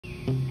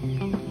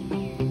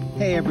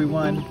Hey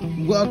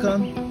everyone,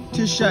 welcome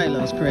to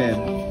Shiloh's crib.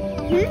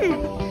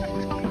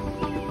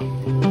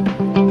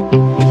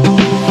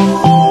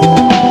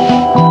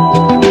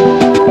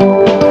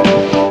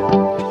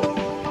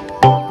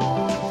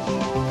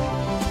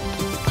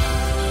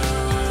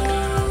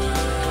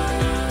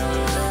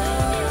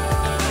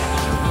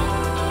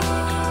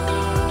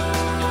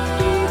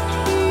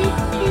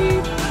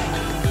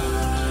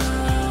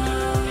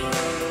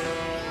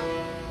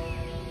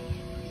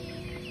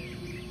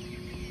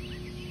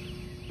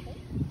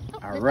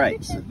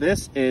 Alright, so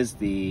this is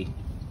the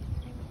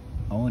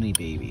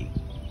Uonibaby,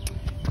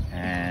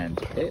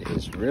 and it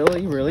is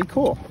really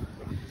cool.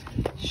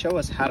 Show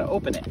us how to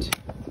open it.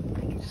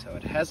 So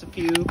it has a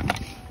few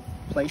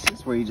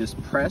places where you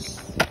just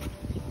press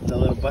the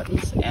little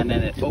buttons and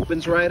then it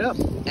opens right up,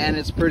 and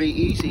it's pretty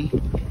easy.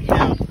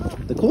 Now,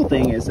 the cool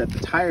thing is that the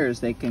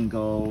tires, they can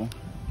go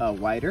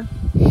wider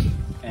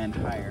and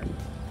higher.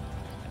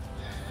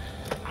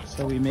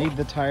 So we made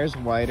the tires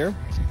wider.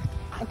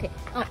 Okay.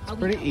 Oh, it's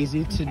pretty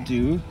easy to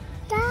do.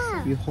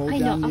 You hold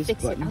down these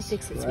buttons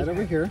right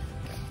over here,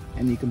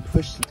 and you can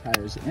push the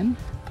tires in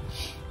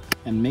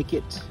and make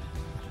it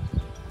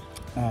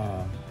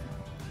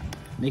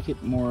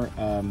more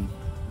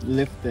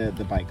lift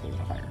the bike a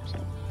little higher. So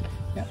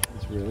yeah,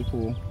 it's really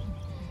cool.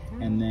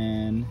 And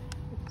then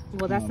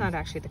that's not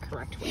actually the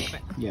correct way,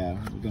 but yeah,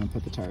 we're gonna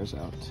put the tires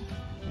out.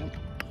 Yep.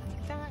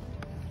 Like that.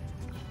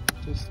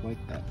 Just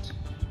like that.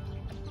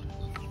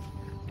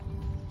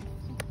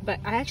 But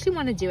I actually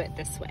want to do it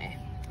this way.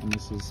 And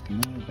this is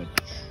more of a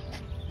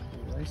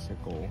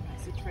tricycle.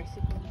 It's a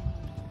tricycle.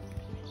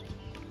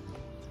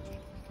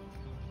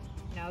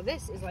 Now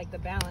this is like the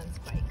balance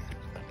bike.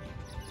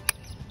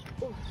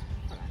 Ooh,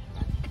 hold on.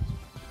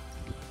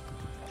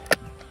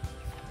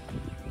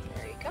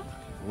 There you go.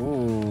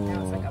 Ooh.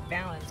 Now it's like a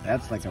balance.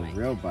 That's like a bike.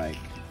 real bike.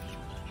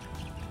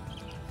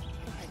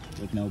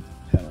 With no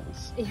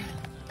pedals. Yeah.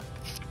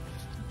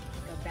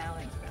 Like a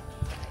balance bike.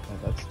 Oh,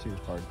 that's too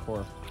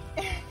hardcore.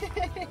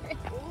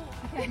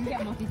 I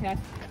can't multitask.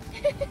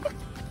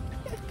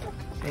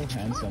 So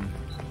handsome.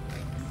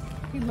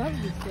 He loves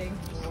this thing.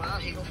 Wow,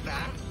 he goes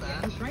fast,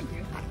 Yeah, he's trying to.